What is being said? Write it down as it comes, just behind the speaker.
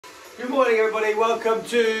Good morning everybody, welcome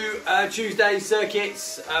to Tuesday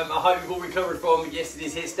circuits. I hope you've all recovered from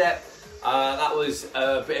yesterday's hit step. That was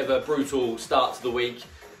a bit of a brutal start to the week,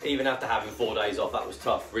 even after having 4 days off. That was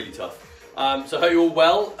tough, really tough. So I hope you're all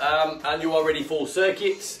well and you are ready for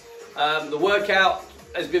circuits. The workout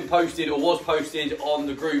has been posted or was posted on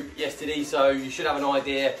the group yesterday, so you should have an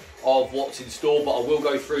idea of what's in store, but I will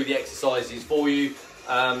go through the exercises for you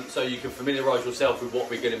so you can familiarise yourself with what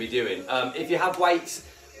we're going to be doing. If you have weights,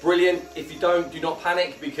 brilliant. If you don't, do not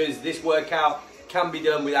panic, because this workout can be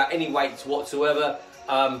done without any weights whatsoever.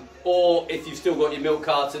 Or if you've still got your milk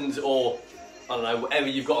cartons or, I don't know, whatever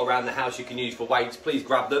you've got around the house you can use for weights, please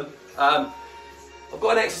grab them. I've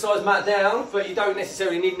got an exercise mat down, but you don't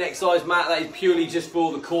necessarily need an exercise mat. That is purely just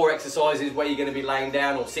for the core exercises where you're going to be laying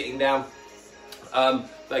down or sitting down. But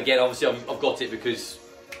again, obviously I've got it because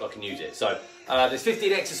I can use it. So there's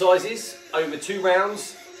 15 exercises over 2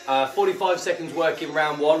 rounds. 45 seconds work in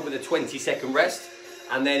round 1 with a 20-second rest,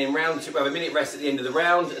 and then in round 2 we have a minute rest at the end of the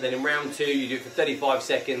round, and then in round 2 you do it for 35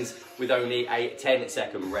 seconds with only a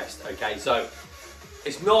 10-second rest. Okay, so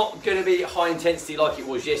it's not going to be high intensity like it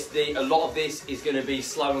was yesterday. A lot of this is going to be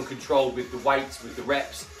slow and controlled with the weights, with the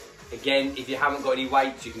reps. Again, if you haven't got any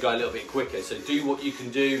weights, you can go a little bit quicker, so do what you can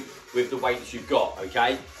do with the weights you've got.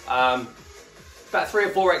 Okay, about 3 or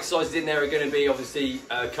 4 exercises in there are going to be obviously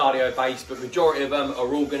cardio based, but majority of them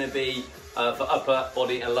are all going to be for upper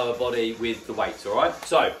body and lower body with the weights. All right,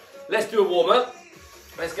 so let's do a warm up.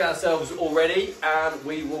 Let's get ourselves all ready and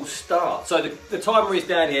we will start. So the timer is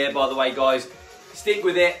down here, by the way, guys. Stick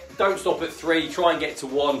with it, don't stop at 3, try and get to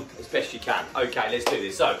 1 as best you can. Okay, let's do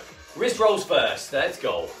this. So wrist rolls first, let's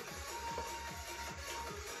go.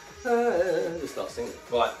 Let's start singing.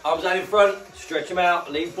 Right, arms out in front, stretch them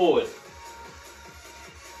out, lean forward.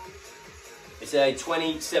 It's a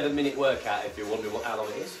 27-minute workout if you're wondering how long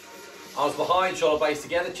it is. Arms behind, shoulder blades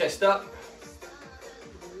together, chest up.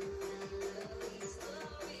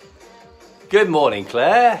 Good morning,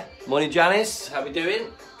 Claire. Morning, Janice. How we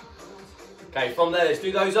doing? Okay, from there, let's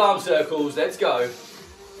do those arm circles. Let's go.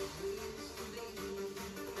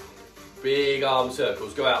 Big arm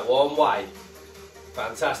circles. Go out one way.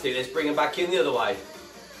 Fantastic. Let's bring them back in the other way.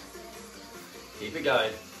 Keep it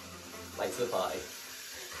going. Late to the party.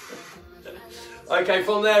 Okay,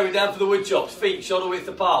 from there we're down for the wood chops. Feet shoulder width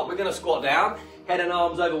apart. We're going to squat down, head and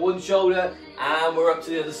arms over one shoulder, and we're up to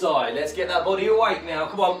the other side. Let's get that body awake now.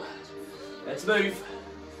 Come on. Let's move.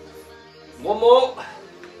 One more.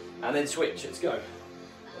 And then switch. Let's go.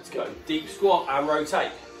 Let's go. Deep squat and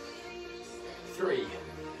rotate. 3,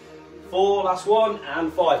 4, last one,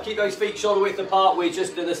 and 5. Keep those feet shoulder width apart. We're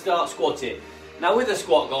just going to start squatting. Now with the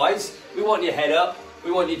squat, guys, we want your head up.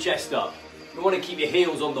 We want your chest up. We want to keep your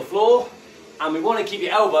heels on the floor. And we want to keep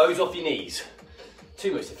your elbows off your knees.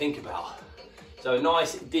 Too much to think about. So a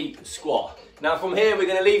nice deep squat. Now from here we're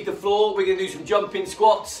going to leave the floor. We're going to do some jumping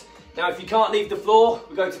squats. Now if you can't leave the floor,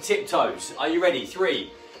 we go to tiptoes. Are you ready?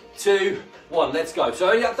 3, 2, 1, let's go.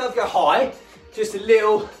 So you don't have to go high, just a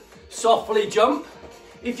little softly jump.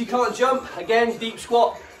 If you can't jump, again, deep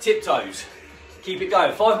squat, tiptoes. Keep it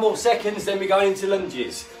going. 5 more seconds, then we're going into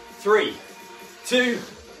lunges. 3, 2,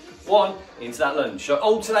 1, into that lunge. So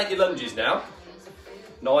alternate your lunges now.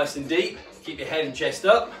 Nice and deep. Keep your head and chest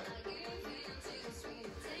up.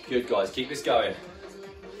 Good, guys, keep this going.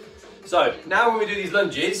 So now when we do these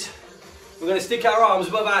lunges, we're going to stick our arms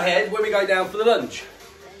above our head when we go down for the lunge.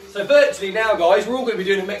 So virtually now, guys, we're all going to be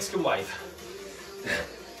doing a Mexican wave.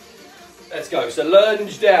 Let's go. So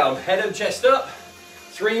lunge down, head and chest up.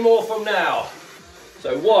 3 more from now.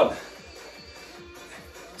 So 1,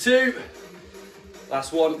 2,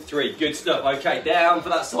 last 1, 3. Good stuff. Okay, down for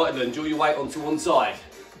that side lunge. All your weight onto one side.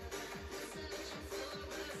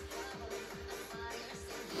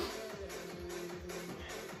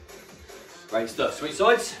 Great stuff. Switch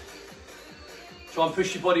sides. Try and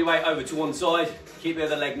push your body weight over to one side. Keep the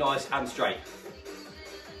other leg nice and straight.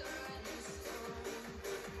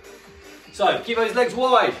 So keep those legs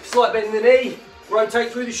wide. Slight bend in the knee.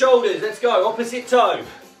 Rotate through the shoulders. Let's go. Opposite toe.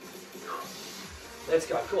 Let's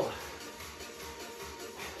go. Come on.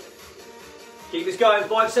 Keep this going.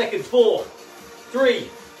 5 seconds. 4, 3,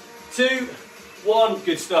 2, 1.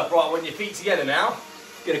 Good stuff. Right, I want your feet together now.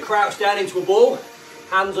 You're going to crouch down into a ball.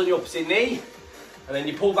 Hands on your opposite knee. And then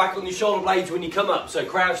you pull back on your shoulder blades when you come up. So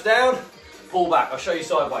crouch down, pull back. I'll show you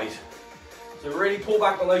sideways. So really pull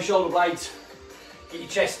back on those shoulder blades. Get your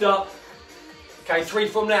chest up. Okay, 3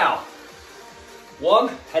 from now. 1,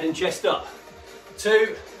 head and chest up.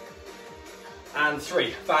 2, and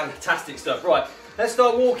 3. Fantastic stuff. Right, let's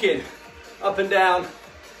start walking up and down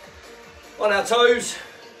on our toes.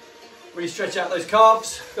 Really stretch out those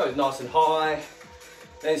calves. Go nice and high.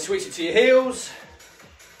 Then switch it to your heels.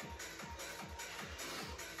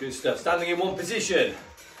 Good stuff. Standing in one position.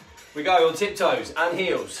 We go on tiptoes and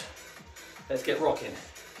heels. Let's get rocking.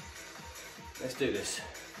 Let's do this.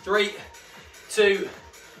 3, 2,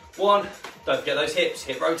 1. Don't forget those hips.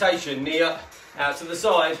 Hip rotation. Knee up, out to the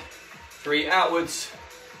side. 3 outwards.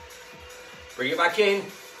 Bring it back in.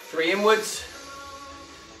 3 inwards.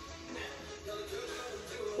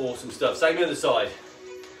 Awesome stuff. Same the other side.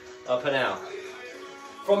 Up and out.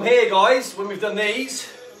 From here, guys, when we've done these,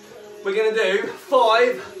 we're going to do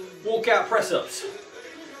 5 walkout press-ups.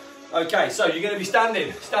 Okay, so you're going to be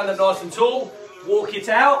standing. Stand up nice and tall. Walk it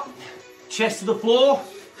out. Chest to the floor.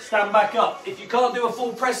 Stand back up. If you can't do a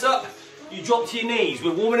full press-up, you drop to your knees.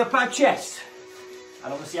 We're warming up our chest.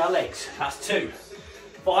 And obviously our legs. That's 2.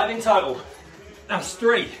 5 in total. That's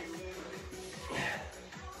 3.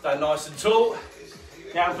 Stand nice and tall.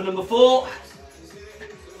 Down for number 4.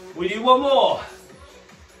 We do 1 more.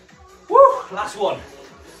 Woo, last one.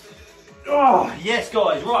 Oh, yes,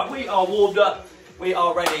 guys. Right, we are warmed up. We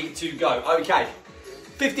are ready to go. Okay,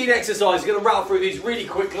 15 exercises. Going to rattle through these really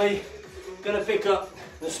quickly. Going to pick up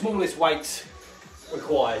the smallest weights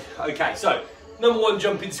required. Okay, so number 1,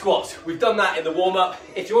 jumping squats. We've done that in the warm-up.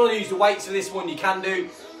 If you want to use the weights for this one, you can do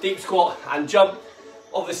deep squat and jump.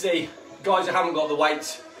 Obviously, guys who haven't got the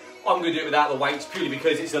weights, I'm going to do it without the weights purely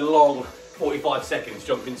because it's a long 45 seconds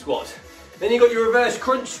jumping squats. Then you've got your reverse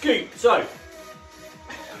crunch scoop. So,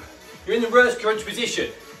 you're in the reverse crunch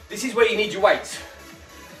position. This is where you need your weights.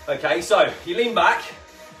 Okay, so you lean back,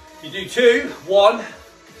 you do 2, 1,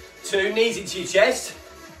 2, knees into your chest,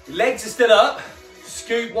 legs are still up,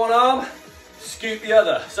 scoop one arm, scoop the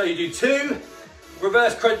other. So you do 2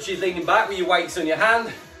 reverse crunches leaning back with your weights on your hand,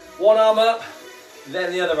 1 arm up,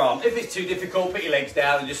 then the other arm. If it's too difficult, put your legs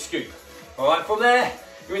down and just scoop. All right, from there,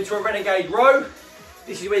 you're into a renegade row.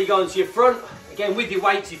 This is where you go into your front, again with your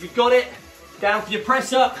weights if you've got it, down for your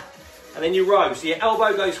press up, and then you row. So your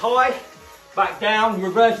elbow goes high, back down,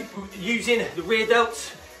 reverse, using the rear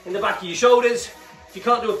delts in the back of your shoulders. If you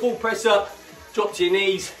can't do a full press up, drop to your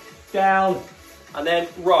knees, down, and then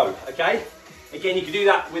row, okay? Again, you can do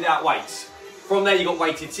that without weights. From there, you've got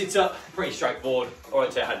weighted sit-up, pretty straightforward. I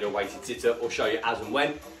won't tell you how to do a weighted sit-up, or show you as and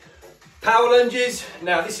when. Power lunges,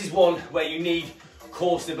 now this is one where you need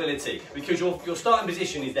core stability, because your starting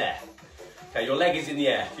position is there. Okay, your leg is in the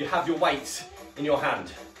air. You have your weights in your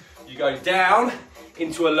hand. You go down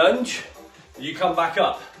into a lunge, you come back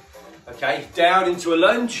up. Okay, down into a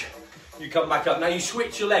lunge, you come back up. Now you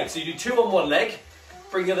switch your legs, so you do 2 on one leg,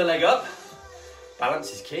 bring the other leg up,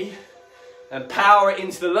 balance is key, and power it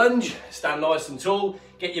into the lunge, stand nice and tall,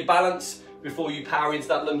 get your balance before you power into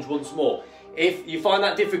that lunge once more. If you find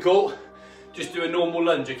that difficult, just do a normal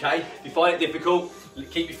lunge, okay? If you find it difficult,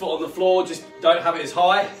 keep your foot on the floor, just don't have it as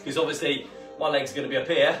high, because obviously one leg's gonna be up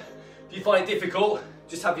here. If you find it difficult,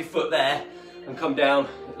 just have your foot there and come down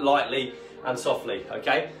lightly and softly,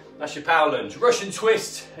 okay? That's your power lunge. Russian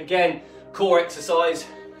twist, again, core exercise.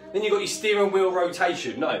 Then you've got your steering wheel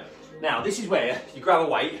rotation. Now this is where you grab a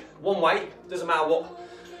weight, one weight, doesn't matter what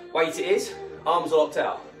weight it is, arms are locked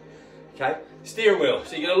out, okay? Steering wheel,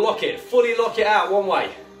 so you're gonna lock it, fully lock it out one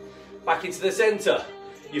way, back into the center,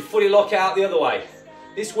 you fully lock out the other way.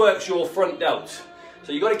 This works your front delts.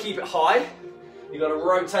 So you've got to keep it high, you've got to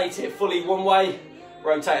rotate it fully one way,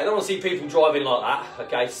 rotate. I don't want to see people driving like that,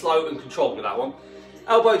 okay? Slow and controlled with that one.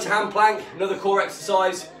 Elbow to hand plank, another core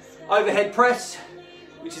exercise. Overhead press,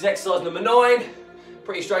 which is exercise number 9.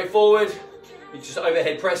 Pretty straightforward. You just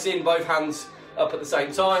overhead press in, both hands up at the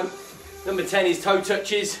same time. Number 10 is toe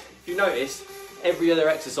touches. If you notice, every other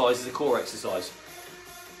exercise is a core exercise.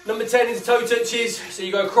 Number 10 is toe touches, so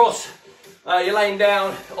you go across, you're laying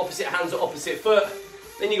down, opposite hands or opposite foot.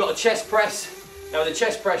 Then you've got a chest press. Now with the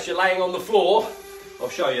chest press, you're laying on the floor. I'll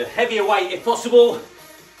show you. Heavier weight if possible.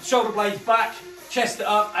 Shoulder blades back, chest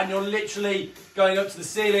up, and you're literally going up to the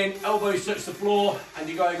ceiling. Elbows touch the floor, and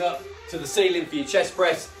you're going up to the ceiling for your chest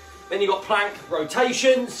press. Then you've got plank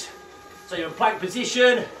rotations. So you're in plank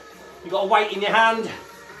position. You've got a weight in your hand.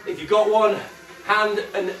 If you've got one, hand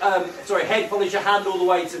and head follows your hand all the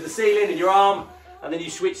way to the ceiling and your arm, and then you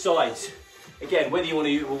switch sides. Again, whether you want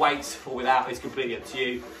to use with weights or without is completely up to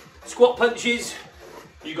you. Squat punches,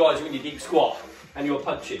 you guys are in your deep squat and you're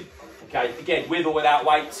punching. Okay, again, with or without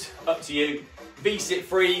weights, up to you. V-sit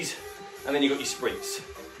freeze, and then you've got your sprints.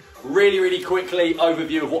 Really, really quickly,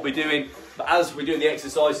 overview of what we're doing. But as we're doing the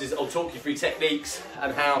exercises, I'll talk you through techniques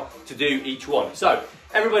and how to do each one. So,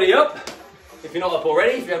 everybody up. If you're not up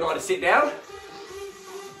already, if you haven't had to sit down.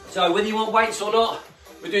 So whether you want weights or not,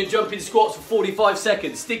 we're doing jumping squats for 45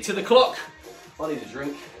 seconds. Stick to the clock. I need a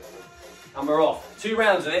drink. And we're off. 2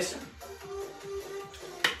 rounds of this.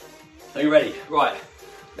 Are you ready? Right,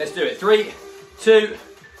 let's do it. 3, 2,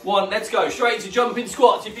 1, let's go. Straight to jumping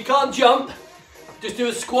squats. If you can't jump, just do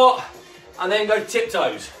a squat and then go to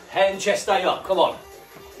tiptoes. Head and chest stay up, come on.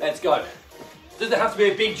 Let's go. Doesn't have to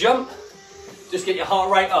be a big jump, just get your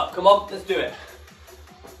heart rate up. Come on, let's do it.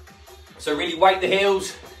 So really weight the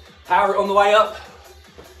heels, power it on the way up.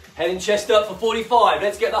 Head and chest up for 45.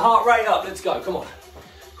 Let's get the heart rate up, let's go, come on.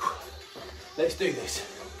 Let's do this.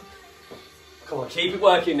 Come on, keep it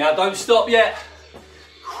working now, don't stop yet.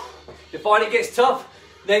 If you find it gets tough,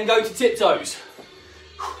 then go to tiptoes.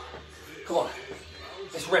 Come on,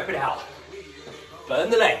 let's rep it out. Burn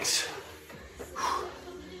the legs.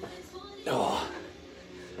 Oh.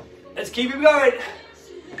 Let's keep it going.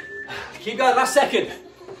 Keep going, last second.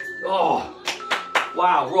 Oh,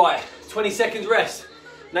 wow, right, 20 seconds rest.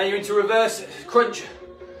 Now you're into reverse crunch,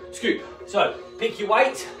 scoop. So pick your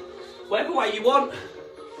weight, whatever weight you want.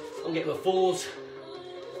 I'm getting the 4s.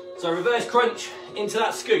 So reverse crunch into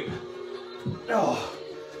that scoop. Oh.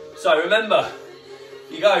 So remember,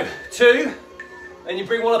 you go 2, and you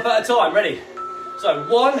bring one up at a time, ready? So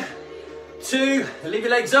 1, 2, leave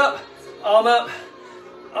your legs up, arm up,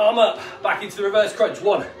 back into the reverse crunch.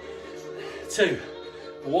 1, 2,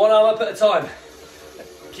 1 arm up at a time.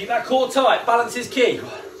 Keep that core tight, balance is key.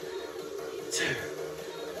 1, 2,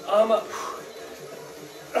 arm up.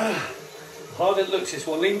 Hard it looks this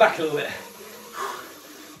one, lean back a little bit.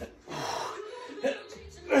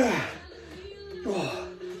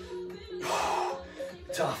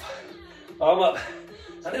 Tough. Arm up,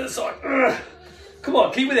 and the other side. Come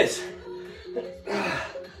on, keep with this.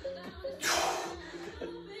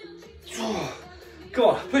 Come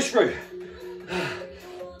on, push through.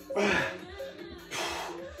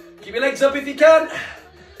 Keep your legs up if you can.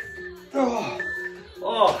 Oh,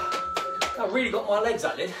 that really got my legs,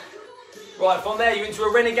 that did. Right, from there you're into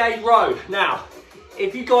a renegade row. Now,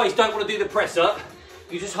 if you guys don't want to do the press up,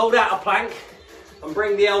 you just hold out a plank and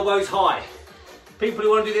bring the elbows high. People who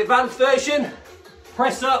want to do the advanced version,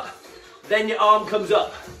 press up, then your arm comes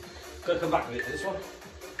up. Gotta come back a bit for this one.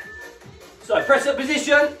 So press up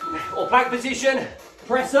position, or plank position,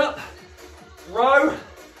 press up, row,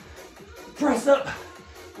 press up,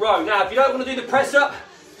 row. Now if you don't want to do the press up,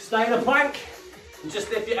 stay in a plank and just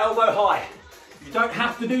lift your elbow high. You don't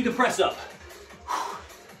have to do the press up.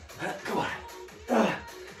 Come on.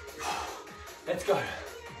 Let's go.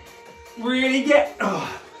 Really get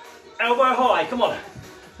elbow high, come on.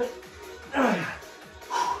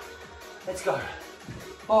 Let's go.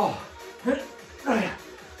 Oh.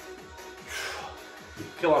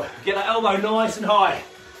 Come on, get that elbow nice and high.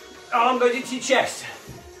 Arm goes into your chest.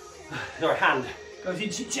 Sorry, hand goes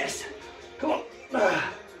into your chest. Come on.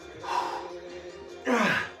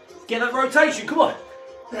 Get that rotation, come on.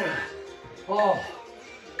 Oh.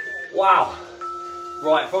 Wow.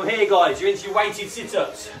 Right, from here guys, you're into your weighted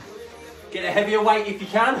sit-ups. Get a heavier weight if you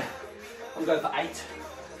can. I'm going for 8.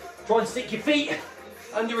 Try and stick your feet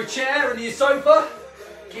under a chair, under your sofa.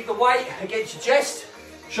 Keep the weight against your chest.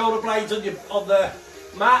 Shoulder blades on the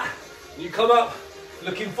mat. And you come up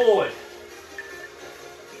looking forward.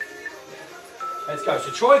 Let's go.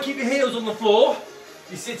 So try and keep your heels on the floor.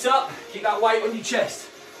 You sit up, keep that weight on your chest.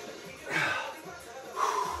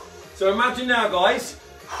 So imagine now guys,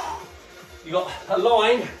 you got a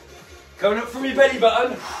line coming up from your belly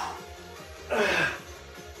button,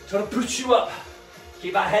 trying to push you up.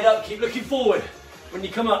 Keep that head up, keep looking forward. When you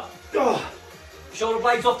come up, shoulder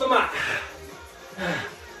blades off the mat.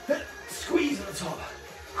 Squeeze at the top.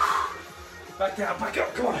 Back down, back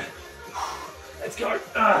up, come on. Let's go.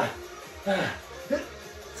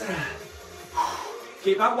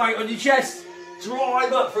 Keep that weight on your chest.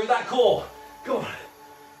 Drive up through that core. Come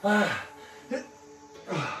on.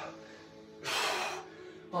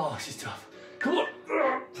 Oh, this is tough. Come on.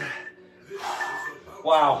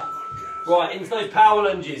 Wow. Right, into those power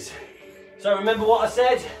lunges. So remember what I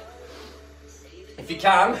said. If you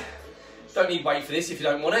can, don't need weight for this if you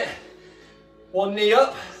don't want it. One knee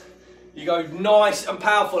up. You go nice and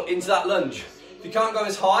powerful into that lunge. If you can't go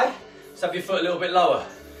as high, just have your foot a little bit lower.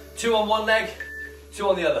 2 on one leg, 2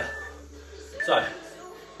 on the other. So,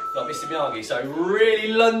 like Mr. Miyagi. So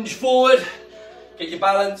really lunge forward, get your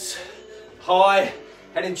balance, high,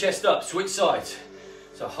 head and chest up, switch sides.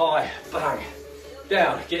 So high, bang,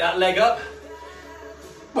 down, get that leg up.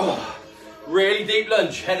 Oh, really deep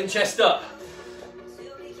lunge, head and chest up.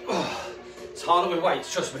 Oh, it's harder with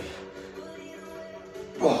weights, trust me.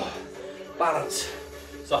 Oh, balance.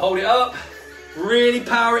 So hold it up, really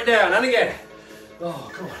power it down, and again.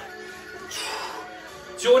 Oh, come on.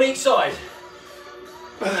 2 on each side.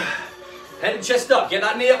 Head and chest up, get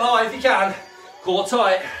that knee up high if you can. Core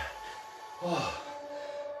tight. Oh.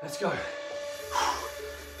 Let's go.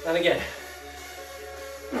 And again.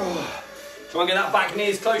 Try and get that back knee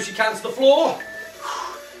as close as you can to the floor.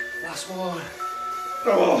 Last one.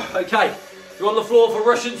 Okay, you're on the floor for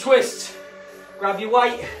Russian twist. Grab your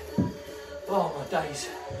weight. Oh my days.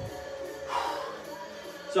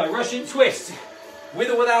 So Russian twist, with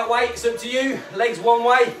or without weight, it's up to you. Legs one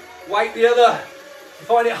way, weight the other. If you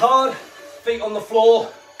find it hard, feet on the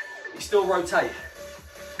floor, you still rotate.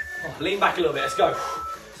 Lean back a little bit, let's go.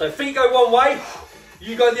 So feet go one way,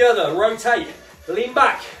 you go the other, rotate. Lean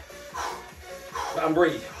back, and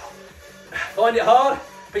breathe. Find it hard,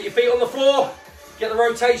 put your feet on the floor, get the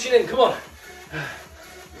rotation in, come on.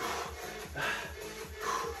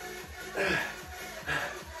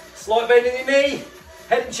 Slight bend in your knee,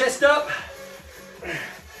 head and chest up.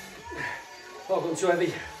 Not gone too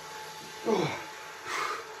heavy.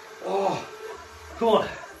 Oh, come on,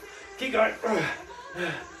 keep going.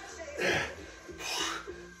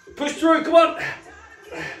 Push through, come on.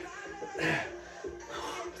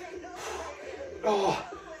 Oh,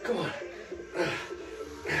 come on.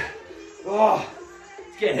 Oh,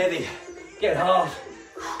 it's getting heavy, getting hard.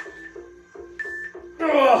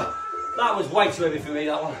 Oh, that was way too heavy for me,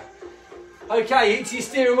 that one. Okay, into your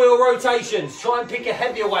steering wheel rotations. Try and pick a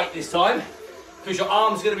heavier weight this time, because your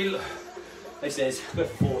arm's going to be, this is, go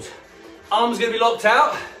for forward. Arm's going to be locked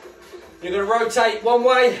out. You're going to rotate one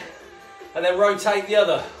way, and then rotate the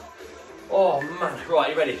other. Oh man, right,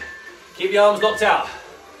 you ready? Keep your arms locked out.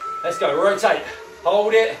 Let's go, rotate.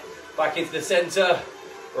 Hold it, back into the center.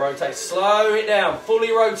 Rotate, slow it down,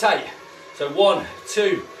 fully rotate. So 1,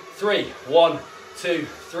 2, 3, 1, 2,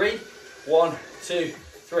 3, 1, 2,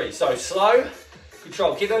 3. So slow,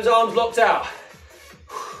 control, keep those arms locked out.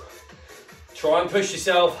 Try and push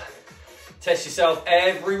yourself, test yourself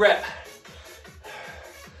every rep.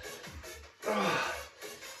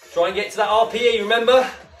 Try and get to that RPE, remember?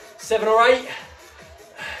 7 or 8.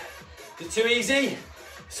 Is it too easy?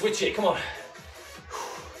 Switch it, come on.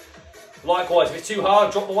 Likewise, if it's too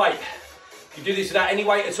hard, drop the weight. You can do this without any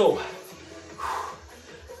weight at all.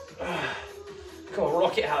 Come on,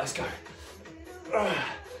 rock it out, let's go.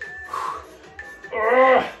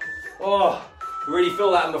 Oh, really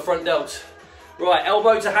feel that in the front delts. Right,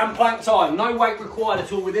 elbow to hand plank time. No weight required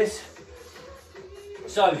at all with this.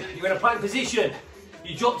 So, you're in a plank position.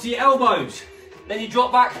 You drop to your elbows. Then you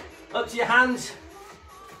drop back up to your hands.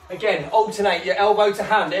 Again, alternate your elbow to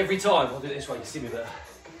hand every time. I'll do it this way, you see me better.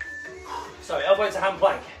 So, elbow to hand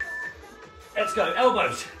plank. Let's go,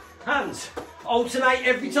 elbows, hands. Alternate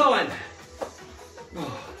every time.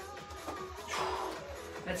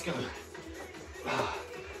 Let's go.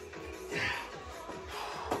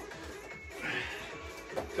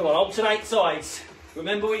 Come on, alternate sides.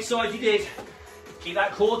 Remember which side you did. Keep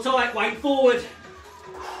that core tight, weight forward.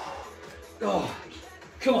 Oh,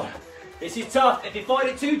 come on. This is tough. If you find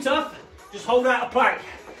it too tough, just hold out a plank.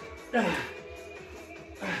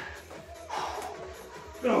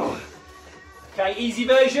 Okay, easy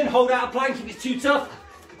version, hold out a plank if it's too tough.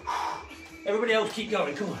 Everybody else keep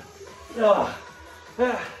going, come on.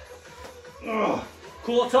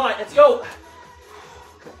 Core tight, let's go.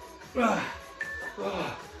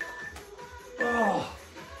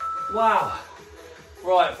 Wow.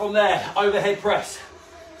 Right, from there, overhead press.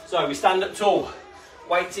 So we stand up tall,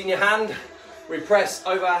 weights in your hand, we press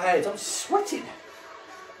over our heads. I'm sweating.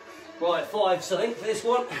 Right, 5 something for this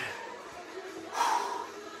one.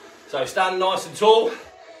 So stand nice and tall,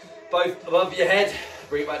 both above your head,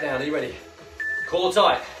 bring it back down. Are you ready? Core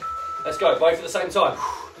tight. Let's go, both at the same time.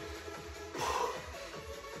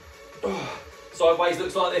 Sideways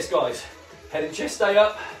looks like this, guys. Head and chest stay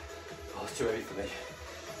up. Oh, it's too heavy for me.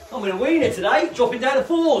 I'm going to wean it today, dropping down to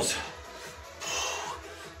 4s.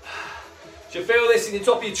 Should feel this in the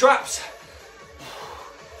top of your traps.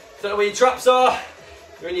 Don't know where your traps are.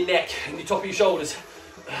 They're in your neck and your top of your shoulders.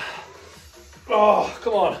 Oh,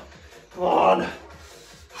 come on. Come on.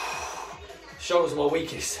 Shoulders are my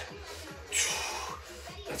weakest.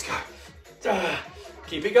 Let's go.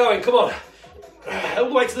 Keep it going, come on. All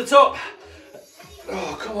the way to the top.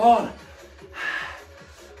 Oh, come on.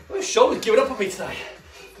 My shoulders giving up on me today.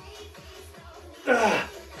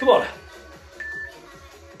 Come on.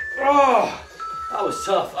 Oh, that was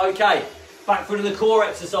tough. Okay, back foot of the core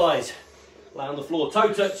exercise. Lay on the floor,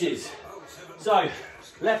 toe touches. So,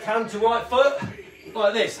 left hand to right foot,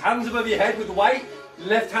 like this. Hands above your head with the weight.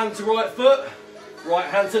 Left hand to right foot, right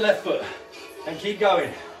hand to left foot. And keep going.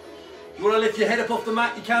 If you want to lift your head up off the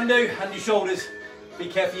mat, you can do. And your shoulders. Be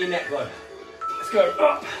careful of your neck though. Let's go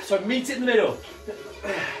up. So meet it in the middle.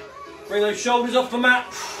 Bring those shoulders off the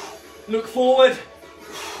mat. Look forward.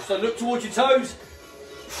 So look towards your toes.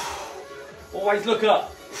 Always look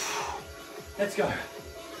up. Let's go.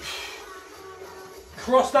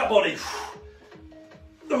 Cross that body.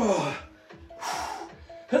 Oh,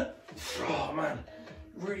 oh man,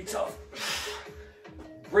 really tough.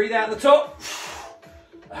 Breathe out the top.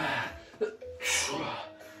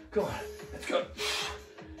 Come on, let's go.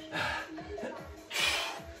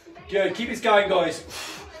 Good, keep this going, guys.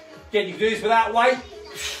 Again, you can do this without weight.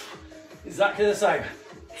 Exactly the same.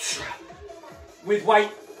 With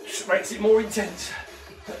weight, makes it more intense.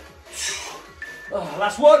 Oh,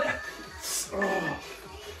 last one. Oh.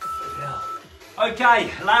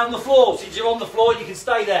 Okay, lay on the floor. Since you're on the floor, you can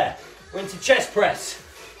stay there. We're into chest press.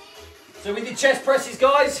 So with your chest presses,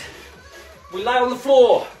 guys, we lay on the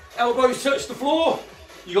floor. Elbows touch the floor.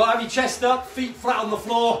 You got to have your chest up, feet flat on the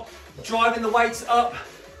floor, driving the weights up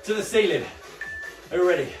to the ceiling. Are you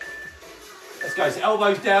ready? Let's go. So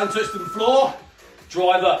elbows down, touch the floor,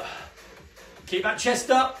 drive up. Keep that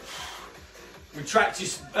chest up. Retract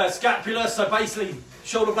your scapula, so basically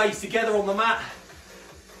shoulder blades together on the mat.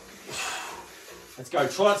 Let's go.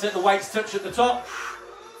 Try to let the weights touch at the top.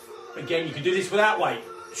 Again, you can do this without weight.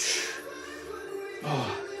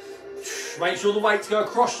 Make sure the weights go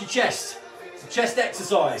across your chest. It's a chest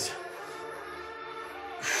exercise.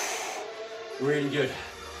 Really good.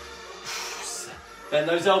 Bend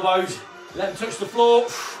those elbows. Let them touch the floor.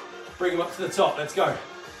 Bring them up to the top. Let's go.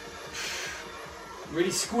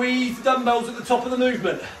 Really squeeze the dumbbells at the top of the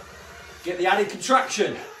movement. Get the added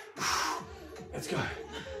contraction. Let's go.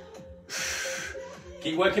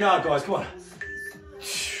 Keep working hard, guys. Come on.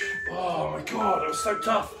 Oh my God, that was so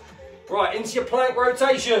tough. Right, into your plank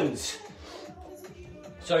rotations.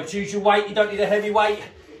 So choose your weight. You don't need a heavy weight.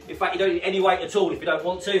 In fact, you don't need any weight at all if you don't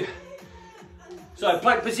want to. So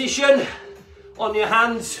plank position. On your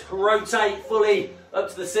hands, rotate fully up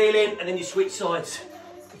to the ceiling, and then you switch sides.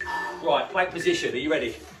 Right, plank position. Are you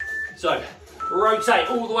ready? So rotate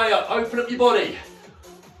all the way up. Open up your body.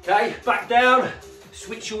 Okay, back down.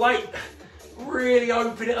 Switch your weight. Really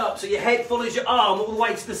open it up so your head follows your arm all the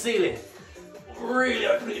way to the ceiling. Really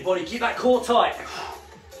open up your body. Keep that core tight.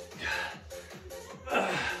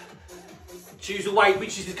 Choose a weight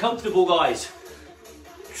which is comfortable, guys.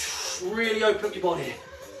 Really open up your body.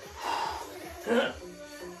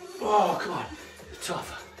 Oh, come on. It's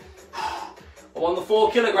tough. I'm on the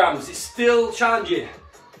 4 kilograms. It's still challenging.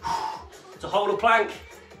 To hold a plank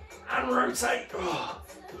and rotate.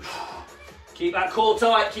 Keep that core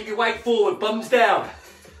tight, keep your weight forward, bums down.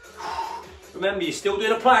 Remember, you're still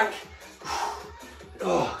doing a plank.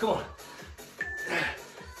 Oh, come on.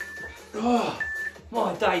 Oh,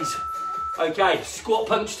 my days. Okay, squat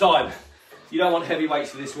punch time. You don't want heavy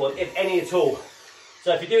weights for this one, if any at all.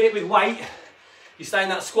 So if you're doing it with weight, you stay in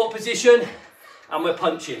that squat position and we're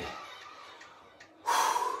punching.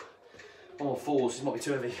 I'm on 4s, this might be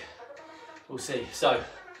too heavy. We'll see. So,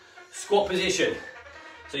 squat position.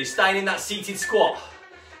 So you're staying in that seated squat.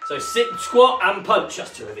 So sit, squat and punch.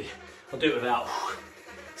 That's too heavy. I'll do it without.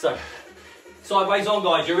 So sideways on,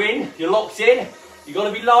 guys. You're in, you're locked in. You've got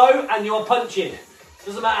to be low and you're punching.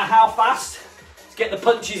 Doesn't matter how fast. Let's get the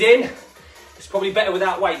punches in. It's probably better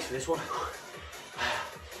without weights for this one.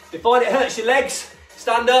 If you find it hurts your legs,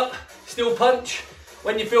 stand up, still punch.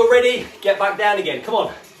 When you feel ready, get back down again. Come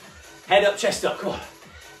on. Head up, chest up. Come on.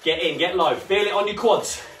 Get in, get low. Feel it on your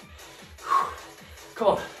quads.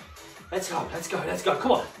 Come on, let's go, let's go, let's go,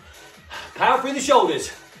 come on. Power through the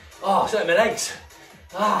shoulders. Oh, so my legs.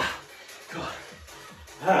 Ah, come on.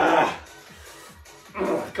 Ah.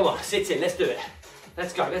 Come on, sit in, let's do it.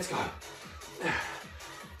 Let's go, let's go.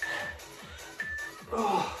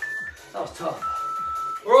 Oh, that was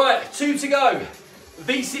tough. Right, 2 to go.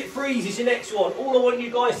 V-sit freeze is your next one. All I want you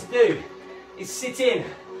guys to do is sit in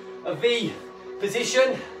a V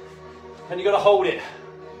position and you've got to hold it.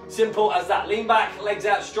 Simple as that. Lean back, legs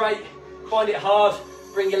out straight. Find it hard,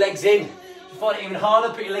 bring your legs in. If you find it even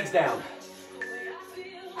harder, put your legs down.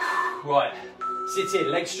 Right, sit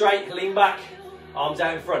in, legs straight, lean back, arms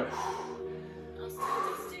out in front.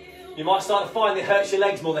 You might start to find it hurts your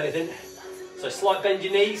legs more than anything. So slight bend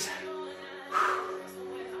your knees.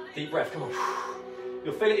 Deep breath, come on.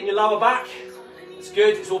 You'll feel it in your lower back. It's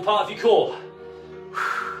good, it's all part of your core.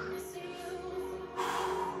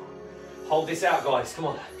 Hold this out, guys, come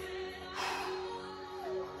on.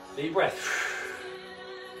 Deep breath.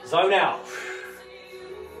 Zone out.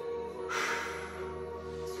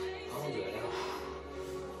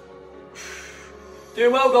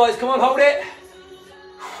 Doing well, guys. Come on, hold it.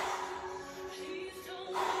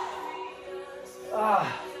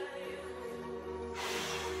 Ah.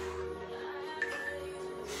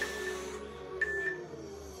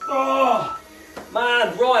 Oh,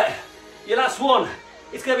 man, right. Your last one.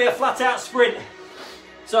 It's going to be a flat out sprint.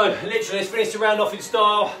 So literally, let's finish the round off in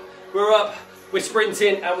style. We're up, we're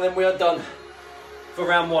sprinting, and then we are done for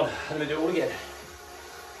round 1. I'm gonna do it all again.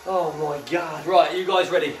 Oh my God. Right, are you guys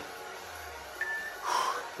ready?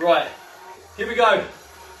 Right, here we go.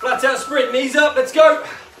 Flat out sprint, knees up, let's go.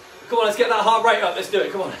 Come on, let's get that heart rate up, let's do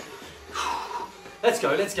it, come on. Let's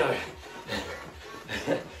go, let's go.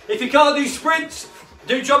 If you can't do sprints,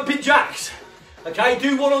 do jumping jacks. Okay,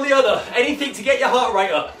 do one or the other. Anything to get your heart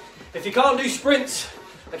rate up. If you can't do sprints,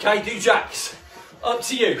 okay, do jacks. Up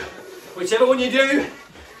to you. Whichever one you do,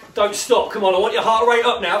 don't stop. Come on, I want your heart rate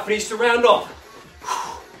up now. Finish the round off.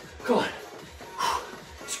 Come on.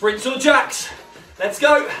 Sprints or jacks. Let's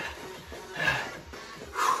go.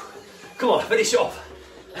 Come on, finish off.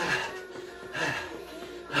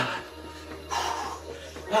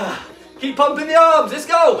 Keep pumping the arms, let's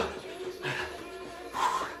go.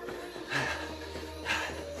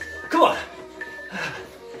 Come on.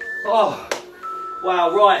 Oh,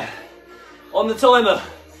 wow, right. On the timer,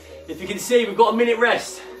 if you can see, we've got a minute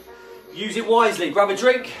rest. Use it wisely. Grab a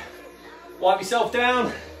drink, wipe yourself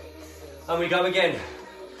down, and we go again.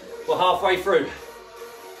 We're halfway through.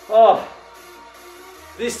 Oh,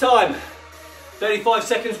 this time, 35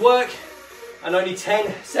 seconds work and only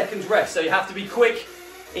 10 seconds rest. So you have to be quick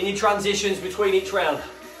in your transitions between each round.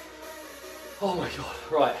 Oh my God,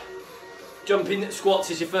 right. Jumping squats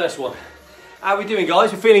is your first one. How are we doing,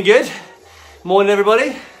 guys? We're feeling good? Morning,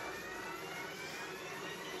 everybody.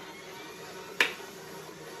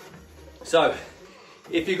 So,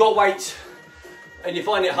 if you've got weights and you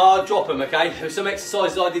find it hard, drop them, okay? There's some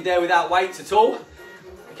exercises I did there without weights at all.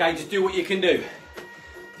 Okay, just do what you can do.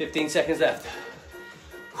 15 seconds left.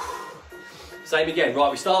 Same again.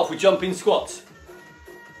 Right, we start off with jumping squats.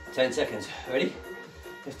 10 seconds. Ready?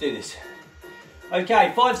 Let's do this.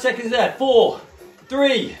 Okay, 5 seconds left. 4,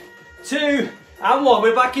 3, 2, and 1.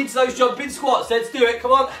 We're back into those jumping squats. Let's do it.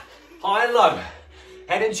 Come on. High and low.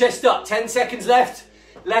 Head and chest up. 10 seconds left.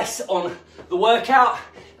 Less on the workout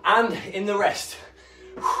and in the rest.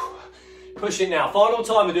 Push it now. Final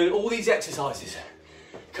time. We're doing all these exercises.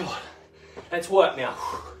 Come on. Let's work now.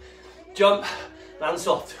 Jump. Land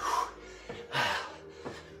soft.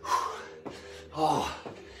 Oh.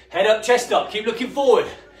 Head up, chest up. Keep looking forward.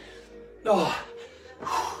 Oh.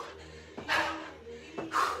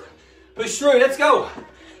 Push through. Let's go.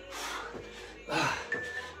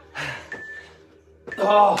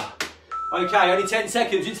 Oh. Okay, only 10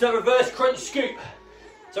 seconds into that reverse crunch scoop.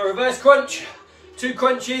 So reverse crunch, 2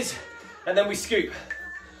 crunches, and then we scoop.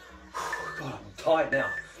 God, I'm tired now.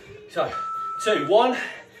 So, 2, 1,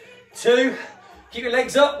 2, keep your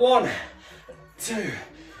legs up, 1, 2,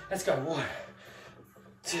 let's go, 1,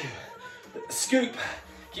 2, scoop,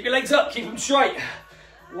 keep your legs up, keep them straight,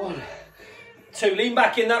 1, 2, lean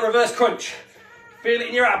back in that reverse crunch, feel it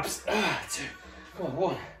in your abs, 2, come on,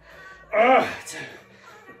 1, 2,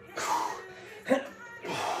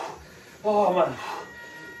 oh man,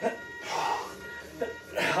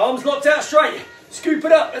 arms locked out straight, scoop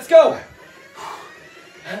it up, let's go.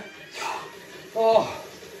 Oh,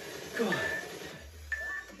 God.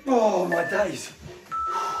 Oh, my days.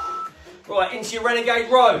 Right, into your renegade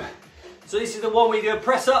row. So this is the one where you do a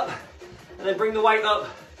press up and then bring the weight up.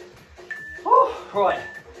 Oh, right.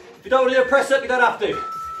 If you don't want to do a press up, you don't have to.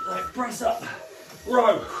 Right, press up,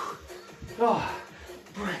 row. Oh,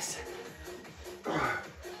 press.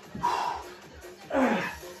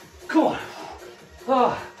 Come on.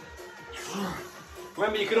 Oh.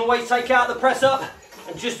 Remember, you can always take out the press up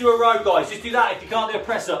and just do a row, guys. Just do that if you can't do a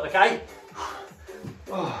press up, okay?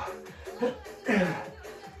 Oh.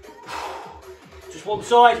 Just one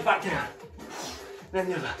side, back down. Then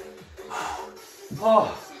the other.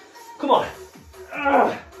 Oh, come on.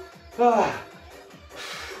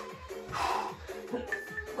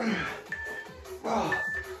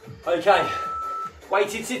 Okay,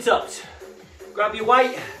 weighted sit-ups. Grab your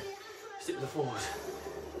weight, sit with the floors.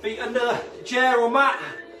 Feet under the chair or mat.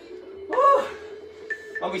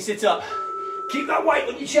 And we sit up. Keep that weight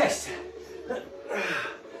on your chest.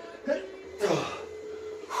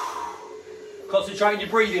 Concentrate on your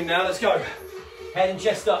breathing now, let's go. Head and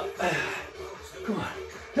chest up. Come on.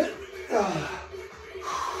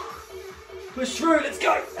 Push through, let's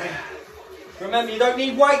go. Remember, you don't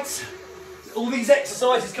need weights. All these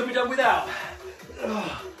exercises can be done without.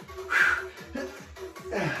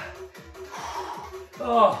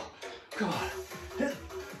 Oh, God.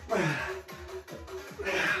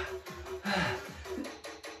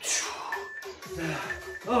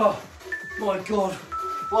 Oh, my God.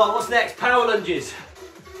 Right, what's next? Power lunges.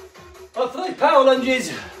 Up for those power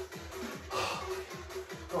lunges.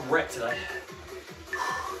 I'm wrecked today.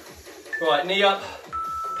 Right, knee up,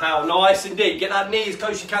 Power nice and deep. Get that knee as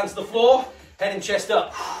close as you can to the floor. Head and chest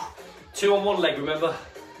up. 2 on one leg, remember.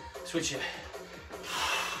 Switch it.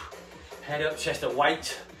 Head up, chest up,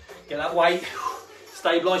 weight. Get that weight.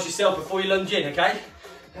 Stabilise yourself before you lunge in, okay?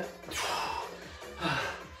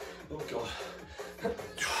 Oh God.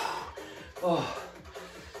 Oh.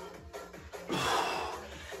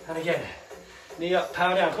 And again. Knee up,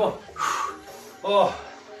 power down, come on. Oh.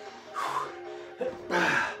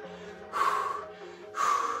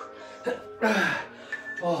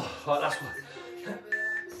 Oh, right, that's one.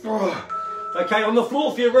 Oh. Okay, on the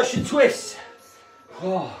floor for your Russian twist.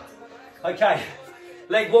 Oh. Okay,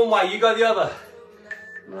 leg one way, you go the other.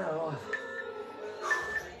 Right,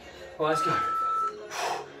 let's go.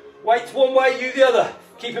 Weights one way, you the other.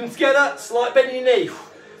 Keep them together, slight bend in your knee.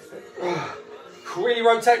 Really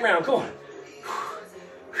rotate round, come on.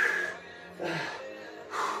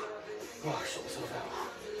 Oh, sort myself out.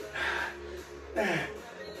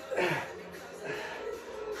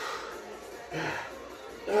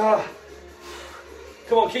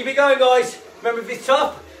 Come on, keep it going, guys. Remember, if it's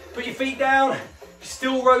tough, put your feet down.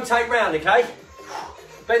 Still rotate round, okay?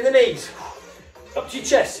 Bend the knees. Up to your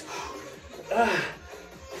chest. That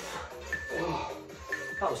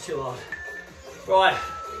was too hard. Right,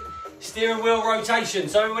 steering wheel rotation.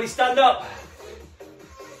 So everybody stand up.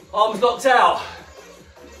 Arms locked out.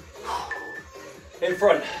 In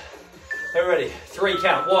front. Are you ready? 3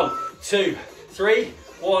 count. 1, 2, 3.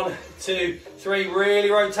 1, 2, 3.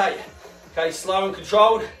 Really rotate. Okay, slow and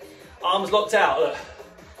controlled. Arms locked out. Look.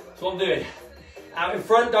 That's what I'm doing. Out in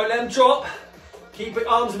front. Don't let them drop. Keep your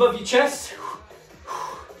arms above your chest.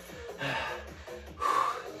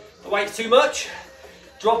 The weight's too much.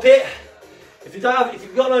 Drop it. If you've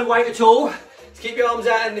got no weight at all, just keep your arms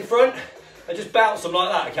out and in front and just bounce them like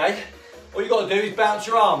that, okay? All you've got to do is bounce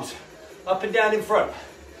your arms up and down in front.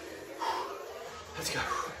 Let's go.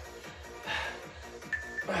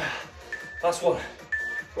 Last one.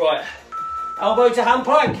 Right. Elbow to hand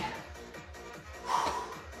plank.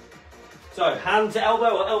 So, hand to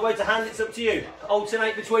elbow or elbow to hand, it's up to you.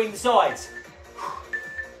 Alternate between the sides.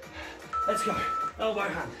 Let's go. Elbow,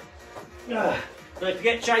 hand. Don't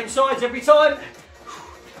forget, change sides every time.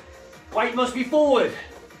 Weight must be forward.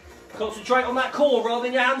 Concentrate on that core rather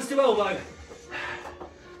than your hands to elbow.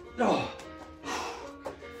 Oh.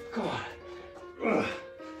 Come on.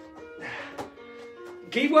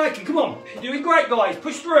 Keep working, come on. You're doing great, guys.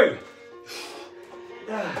 Push through.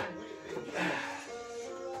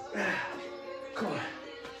 Come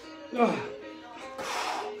on.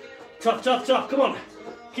 Tough, tough, tough. Come on.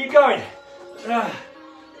 Keep going.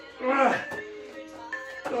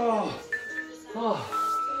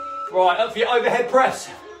 Right, up for your overhead press.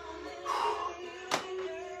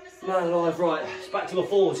 Man alive, right. It's back to my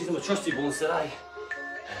forwards. These are my trusted ones today.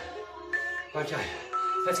 Okay,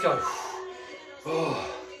 let's go.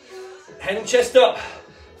 Head and chest up.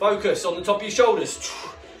 Focus on the top of your shoulders.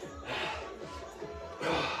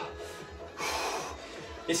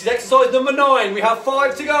 This is exercise number 9. We have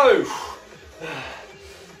 5 to go.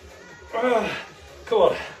 Come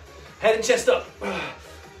on. Head and chest up.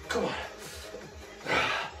 Come on.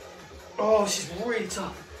 Oh, this is really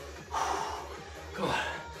tough. Come on.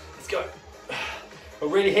 Let's go.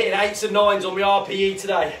 I'm really hitting 8s and 9s on my RPE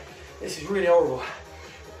today. This is really horrible.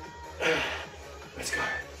 Let's go.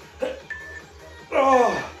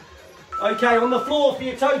 Okay, on the floor for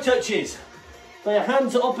your toe touches. So your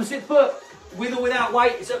hands are opposite foot, with or without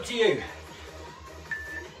weight, it's up to you.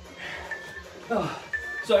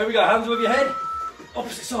 So here we go, hands above your head,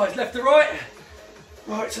 opposite sides, left to right,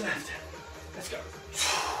 right to left. Let's go.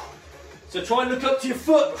 So try and look up to your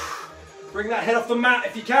foot. Bring that head off the mat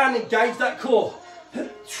if you can, engage that core.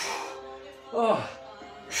 Oh.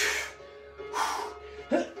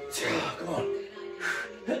 Come on.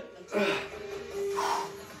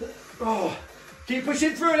 Oh. Keep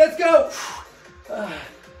pushing through, let's go.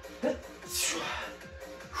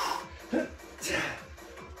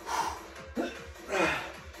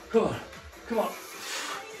 Come on, come on.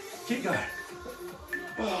 Keep going.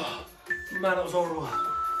 Oh, man, that was horrible.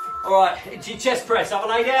 All right, into your chest press, have a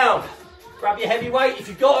lay down. Grab your heavy weight if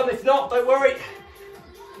you've got them, if not, don't worry.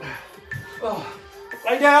 Oh,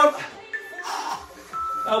 lay down.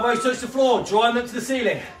 Elbows touch the floor, drive them up to the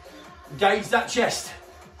ceiling. Engage that chest.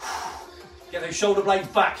 Get those shoulder blades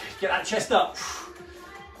back, get that chest up.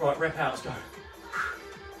 Right, rep out, let's go.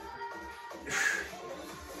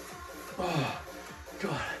 Oh,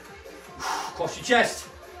 God. Cross your chest,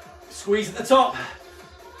 squeeze at the top.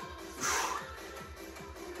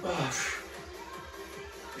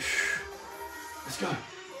 Let's go.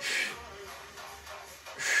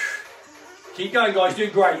 Keep going, guys,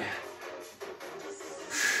 doing great.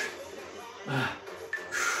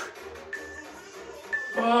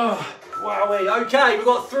 Oh, wowee. Okay, we've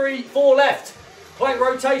got 4 left. Plank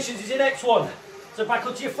rotations is your next one. So back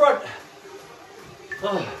onto your front.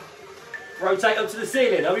 Oh. Rotate up to the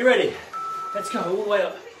ceiling. Are we ready? Let's go all the way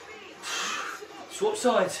up. Swap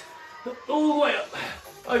sides. All the way up.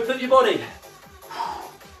 Open up your body.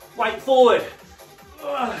 Weight forward.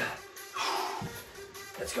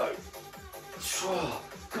 Let's go. Oh,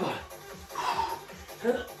 God.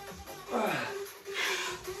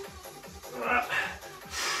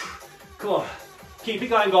 Come on. Keep it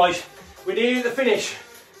going, guys. We're nearly at the finish.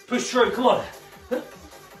 Push through. Come on.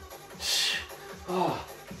 Oh.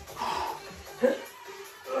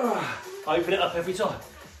 Open it up every time.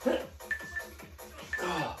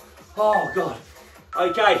 Oh, God.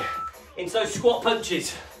 Okay. Into those squat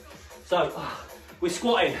punches. So, we're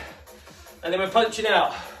squatting. And then we're punching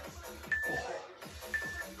out.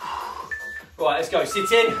 Right, let's go.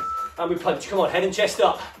 Sit in and we punch. Come on, head and chest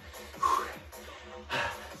up.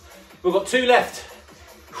 We've got 2 left.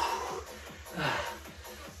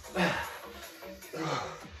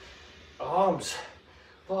 Arms.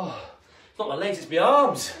 Oh, it's not my legs, it's my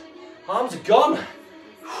arms. Arms are gone.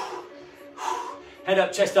 Head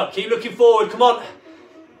up, chest up. Keep looking forward. Come on.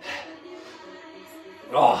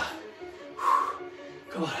 Oh.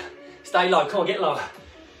 Come on. Stay low. Come on, get lower.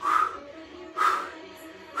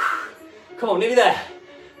 Come on, nearly there.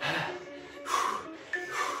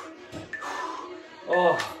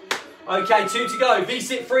 Oh. Okay, 2 to go.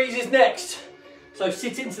 V-sit freeze is next. So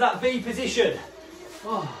sit into that V position.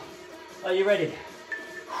 Oh. Are you ready?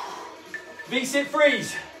 V-sit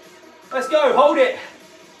freeze. Let's go, hold it.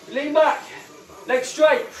 Lean back. Legs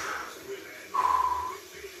straight.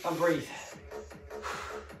 And breathe.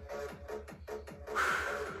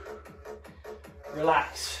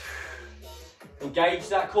 Relax. Engage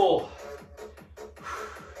that core.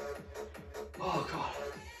 Oh, God.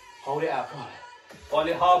 Hold it out, come on. Find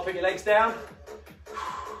it hard, put your legs down.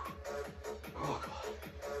 Oh, God.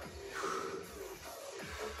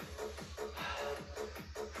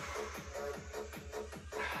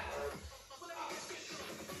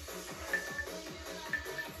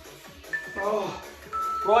 Oh.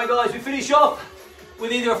 Right, guys, we finish off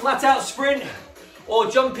with either a flat out sprint or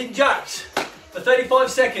jumping jacks for 35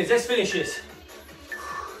 seconds. Let's finish this.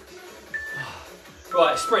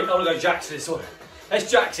 Right, sprint. I want to go jacks for this one. Let's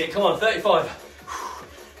jacks it. Come on, 35.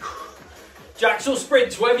 Jacks or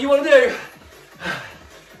sprints, whatever you want to do.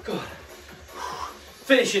 Go on.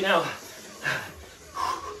 Finish it now.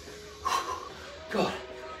 Go on.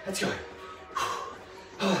 Let's go.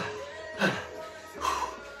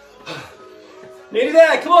 Nearly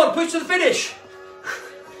there. Come on, push to the finish.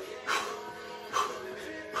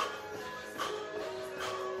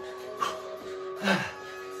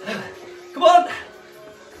 Come on.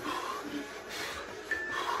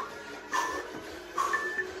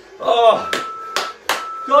 Oh,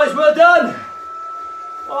 guys, well done.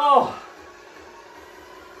 Oh,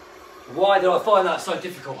 why did I find that so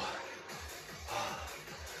difficult?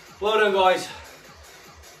 Well done, guys.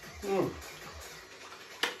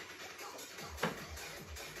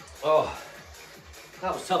 Oh,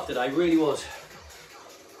 that was tough today, really was.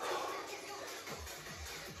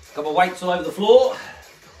 Got my weights all over the floor.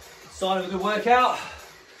 Sign of a good workout.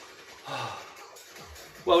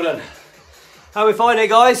 Well done. How are we finding it,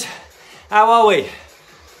 guys? How are we? It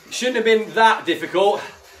shouldn't have been that difficult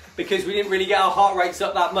because we didn't really get our heart rates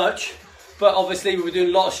up that much. But obviously we were doing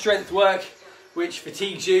a lot of strength work, which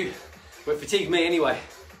fatigues you. Well, it fatigued me anyway.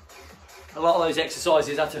 A lot of those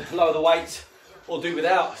exercises I had to lower the weights or do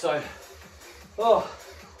without. So, oh,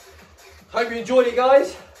 hope you enjoyed it,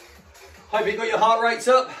 guys. Hope you got your heart rates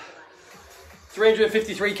up.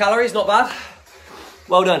 353 calories, not bad.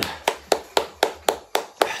 Well done.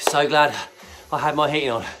 So glad I had my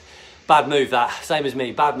heating on. Bad move that, same as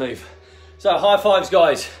me, bad move. So high fives,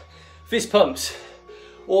 guys. Fist pumps.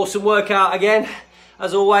 Awesome workout again,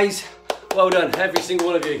 as always. Well done, every single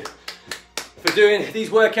one of you. For doing these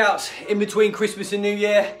workouts in between Christmas and New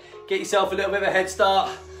Year, get yourself a little bit of a head start.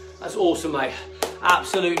 That's awesome, mate.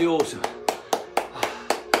 Absolutely awesome.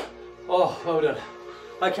 Oh, well done.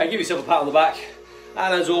 Okay, give yourself a pat on the back.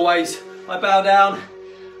 And as always, I bow down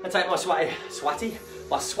and take my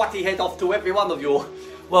swatty head off to every one of you.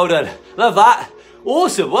 Well done. Love that.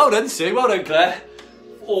 Awesome. Well done, Sue. Well done, Claire.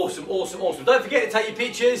 Awesome, awesome, awesome. Don't forget to take your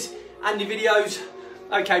pictures and your videos.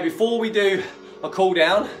 Okay, before we do a cool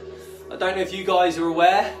down, I don't know if you guys are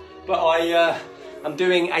aware, but I'm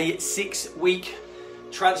doing a 6-week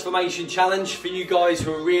transformation challenge for you guys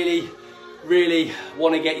who really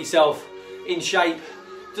want to get yourself in shape.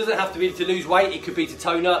 It doesn't have to be to lose weight, it could be to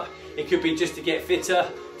tone up, it could be just to get fitter,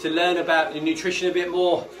 to learn about your nutrition a bit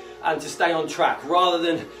more. and to stay on track, rather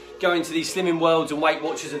than going to these slimming worlds and Weight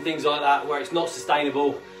Watchers and things like that where it's not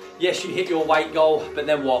sustainable. Yes, you hit your weight goal, but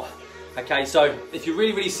then what? Okay, so if you're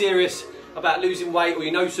really, really serious about losing weight, or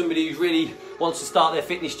you know somebody who really wants to start their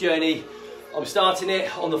fitness journey, I'm starting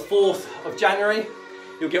it on the 4th of January.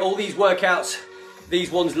 You'll get all these workouts,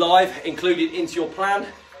 these ones live, included into your plan.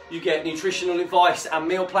 You get nutritional advice and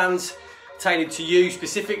meal plans tailored to you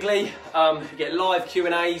specifically. You get live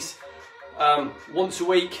Q&As once a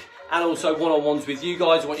week, and also one-on-ones with you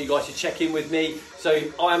guys. I want you guys to check in with me. So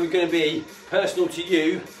I am going to be personal to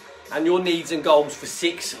you and your needs and goals for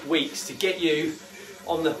 6 weeks to get you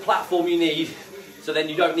on the platform you need, so then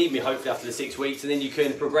you don't need me hopefully after the 6 weeks, and then you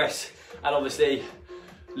can progress and obviously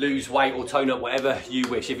lose weight or tone up, whatever you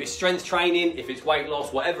wish. If it's strength training, if it's weight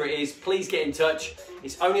loss, whatever it is, please get in touch.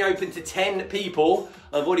 It's only open to 10 people.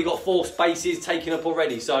 I've already got 4 spaces taken up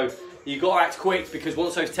already, so you've got to act quick, because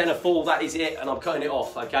once those 10 are full, that is it, and I'm cutting it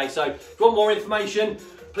off, okay? So if you want more information,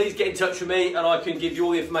 please get in touch with me and I can give you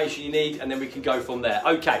all the information you need, and then we can go from there.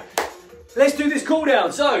 Okay, let's do this cool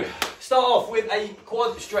down. So start off with a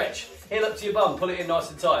quad stretch. Heel up to your bum, pull it in nice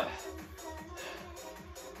and tight.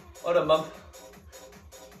 Hold on, mum.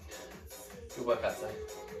 Good workout today.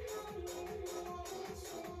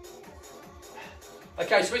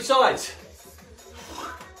 Okay, switch sides.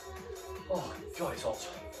 Oh God, it's hot.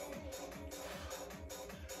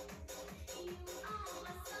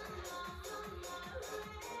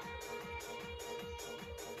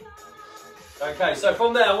 Okay, so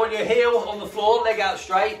from there, I want your heel on the floor, leg out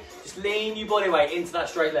straight. Just lean your body weight into that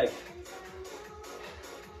straight leg.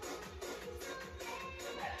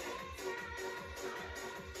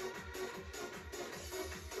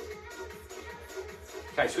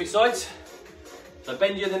 Okay, switch sides. So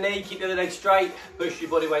bend your other knee, keep the other leg straight, push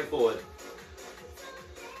your body weight forward.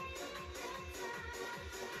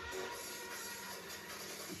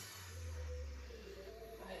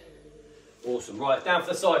 Awesome, right, down for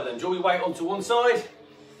the side then. Draw your weight onto one side.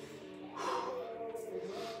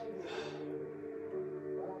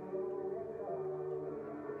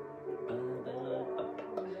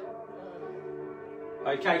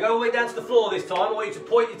 Okay, go all the way down to the floor this time. I want you to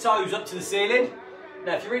point your toes up to the ceiling.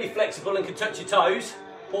 Now, if you're really flexible and can touch your toes,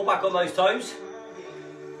 pull back on those toes.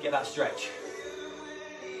 Get that stretch.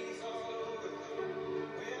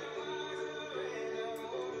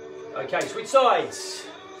 Okay, switch sides.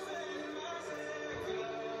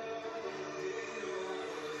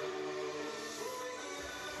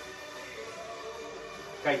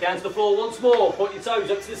 Okay, down to the floor once more. Point your toes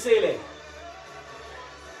up to the ceiling.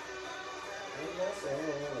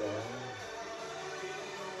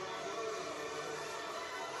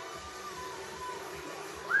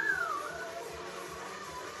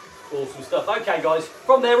 Awesome stuff. Okay guys,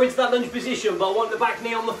 from there into that lunge position, but I want the back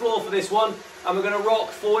knee on the floor for this one, and we're going to rock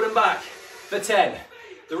forward and back for 10.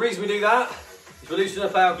 The reason we do that is we loosen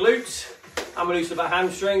up our glutes and we loosen up our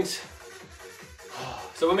hamstrings.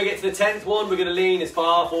 So when we get to the 10th one, we're going to lean as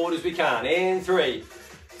far forward as we can. In 3,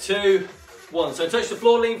 2, 1. So touch the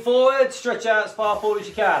floor, lean forward, stretch out as far forward as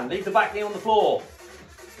you can. Leave the back knee on the floor.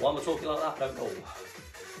 Why am I talking like that? Don't know.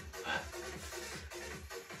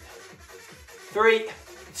 3,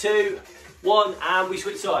 2, 1, and we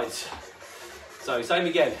switch sides. So same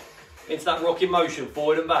again, into that rocking motion,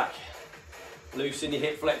 forward and back. Loosen your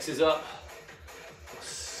hip flexors up.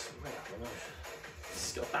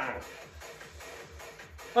 Bang.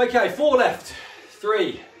 Okay, 4 left.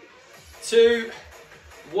 3, 2,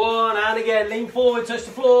 1, and again, lean forward, touch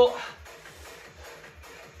the floor.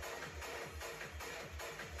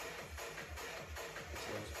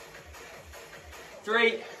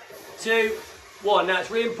 Three, 2, 1. Now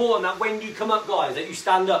it's really important that when you come up, guys, that you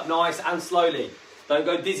stand up nice and slowly. Don't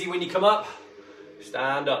go dizzy when you come up.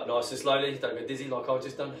 Stand up nice and slowly. Don't go dizzy like I've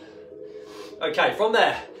just done. Okay, from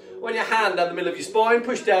there, when your hand down the middle of your spine,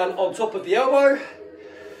 push down on top of the elbow.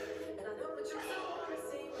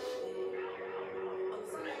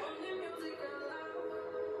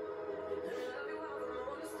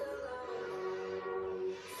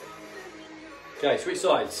 Okay, switch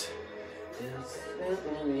sides.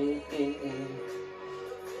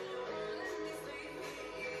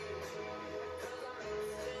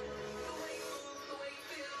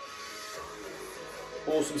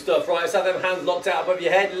 Awesome stuff. Right, let's have them hands locked out above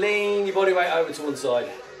your head. Lean your body weight over to one side.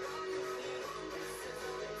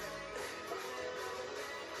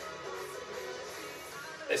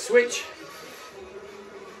 Let's switch.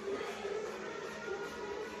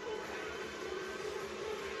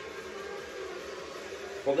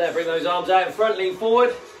 From there, bring those arms out in front, lean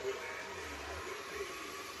forward.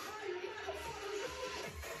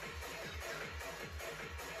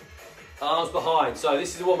 arms behind. So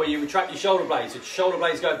this is the one where you retract your shoulder blades. So shoulder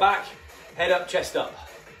blades go back, head up, chest up.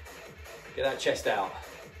 Get that chest out.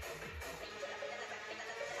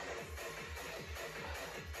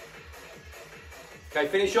 Okay,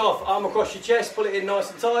 finish off, arm across your chest, pull it in nice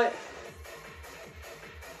and tight.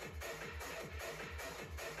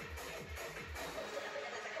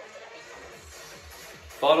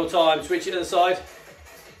 Final time, switch it to the side.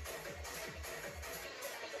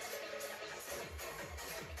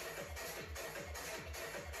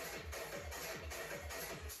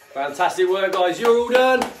 Fantastic work, guys. You're all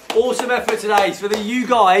done. Awesome effort today. It's for you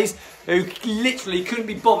guys who literally couldn't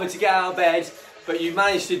be bothered to get out of bed, but you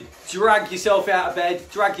managed to drag yourself out of bed,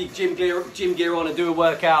 drag your gym gear on and do a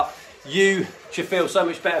workout. You should feel so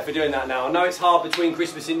much better for doing that now. I know it's hard between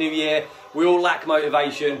Christmas and New Year. We all lack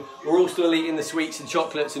motivation. We're all still eating the sweets and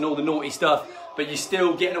chocolates and all the naughty stuff, but you're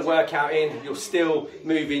still getting a workout in. You're still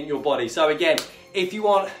moving your body. So again, if you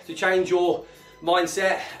want to change your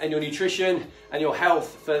mindset and your nutrition and your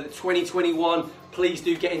health for 2021, please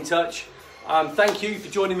do get in touch. Thank you for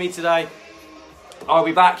joining me today. I'll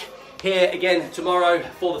be back here again tomorrow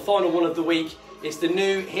for the final one of the week. It's the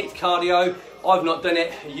new HIIT cardio. I've not done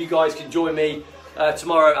it. You guys can join me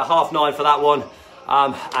tomorrow at 9:30 for that one.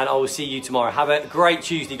 And I will see you tomorrow. Have a great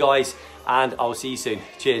Tuesday, guys, and I will see you soon.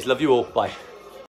 Cheers. Love you all. Bye.